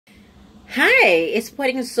Hi, it's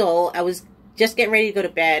Poetic Soul. I was just getting ready to go to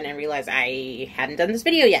bed and realized I hadn't done this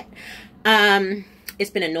video yet.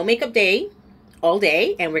 It's been a no makeup day all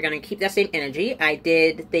day, and we're going to keep that same energy. I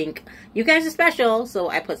did think you guys are special, so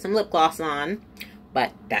I put some lip gloss on,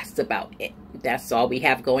 but that's about it. That's all we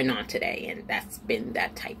have going on today, and that's been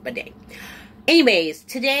that type of day. Anyways,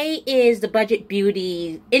 today is the Budget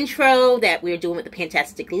Beauty intro that we're doing with the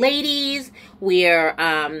Fantastic Ladies. We're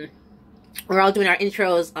all doing our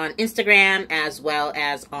intros on Instagram as well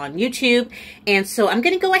as on YouTube. And so I'm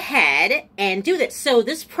going to go ahead and do this. So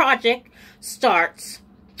this project starts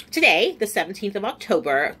today, the 17th of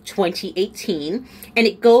October, 2018. And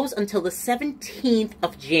it goes until the 17th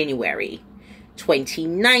of January,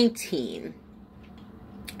 2019.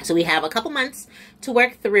 So we have a couple months to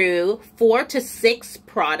work through 4 to 6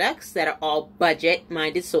 products that are all budget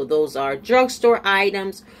minded. So those are drugstore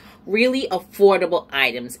items, really affordable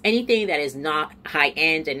items, anything that is not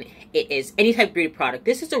high-end, and it is any type of beauty product.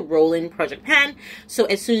 This is a roll-in project pan, so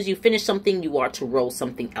as soon as you finish something, you are to roll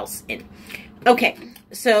something else in. Okay,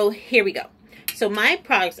 so here we go. So my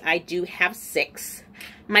products, I do have 6.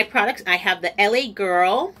 My products, I have the LA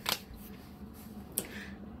Girl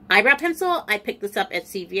eyebrow pencil. I picked this up at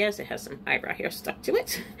CVS. It has some eyebrow hair stuck to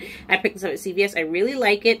it. I picked this up at CVS. I really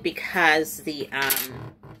like it because let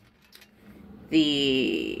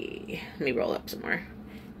me roll up some more.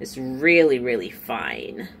 It's really, really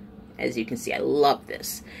fine. As you can see, I love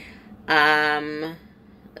this.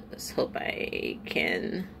 Let's hope I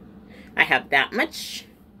have that much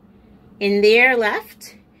in there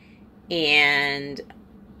left. And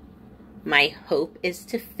my hope is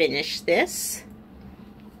to finish this.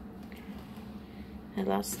 I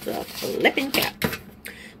lost the flipping cap.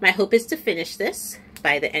 My hope is to finish this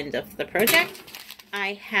by the end of the project.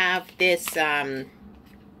 I have this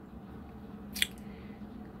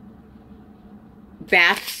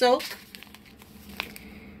bath soap.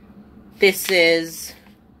 This is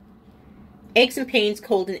Aches and Pains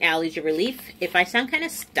Cold and Allergy Relief. If I sound kind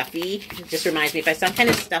of stuffy, it just reminds me, if I sound kind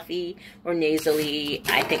of stuffy or nasally,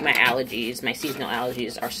 I think my allergies, my seasonal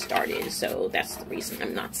allergies are started. So that's the reason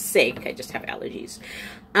I'm not sick. I just have allergies.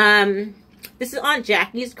 This is Aunt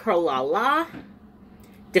Jackie's Curl-La-La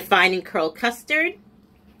Defining Curl Custard.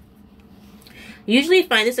 Usually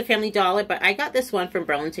find this at Family Dollar, but I got this one from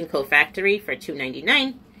Burlington Coat Factory for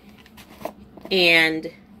 $2.99.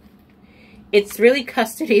 And it's really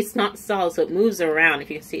custardy. It's not solid, so it moves around. If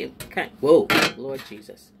you can see it, whoa, Lord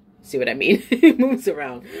Jesus. See what I mean? It moves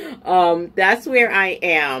around. That's where I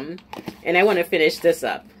am. And I want to finish this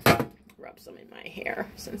up. Rub some in my hair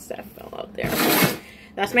since that fell out there.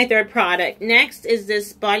 That's my 3rd product. Next is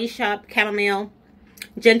this Body Shop Chamomile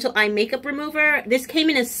Gentle Eye Makeup Remover. This came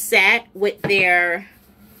in a set with their,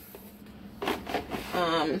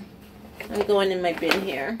 I'm going in my bin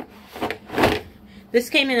here. This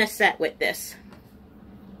came in a set with this.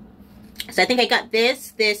 So I think I got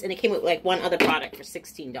this, and it came with like one other product for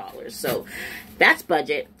 $16. So that's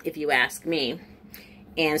budget, if you ask me.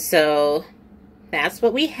 And so that's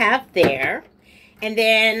what we have there. And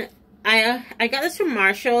then I got this from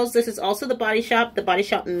Marshalls. This is also the Body Shop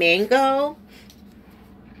Mango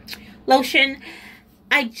lotion.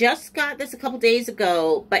 I just got this a couple days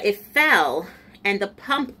ago, but it fell and the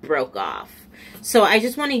pump broke off. So I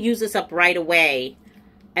just want to use this up right away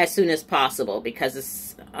as soon as possible, because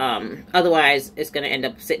it's otherwise it's going to end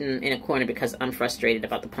up sitting in a corner because I'm frustrated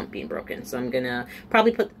about the pump being broken. So I'm going to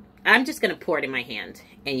I'm just going to pour it in my hand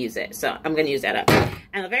and use it. So I'm going to use that up.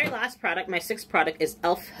 And the very last product, my 6th product, is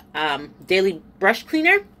e.l.f. Daily Brush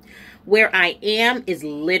Cleaner. Where I am is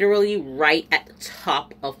literally right at the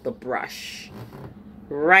top of the brush.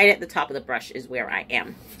 Right at the top of the brush is where I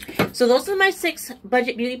am. So those are my 6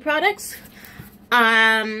 budget beauty products.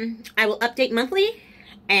 I will update monthly,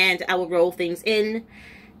 and I will roll things in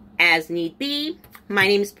as need be. My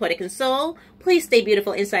name is Poetic and Soul. Please stay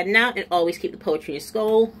beautiful inside and out, and always keep the poetry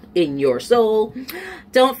in your soul.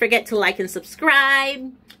 Don't forget to like and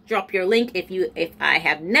subscribe. Drop your link if I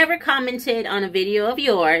have never commented on a video of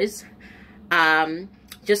yours.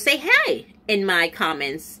 Just say hi in my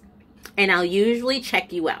comments, and I'll usually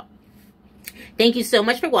check you out. Thank you so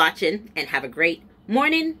much for watching, and have a great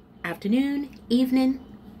morning, afternoon, evening.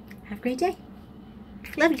 Have a great day.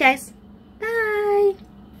 Love you guys.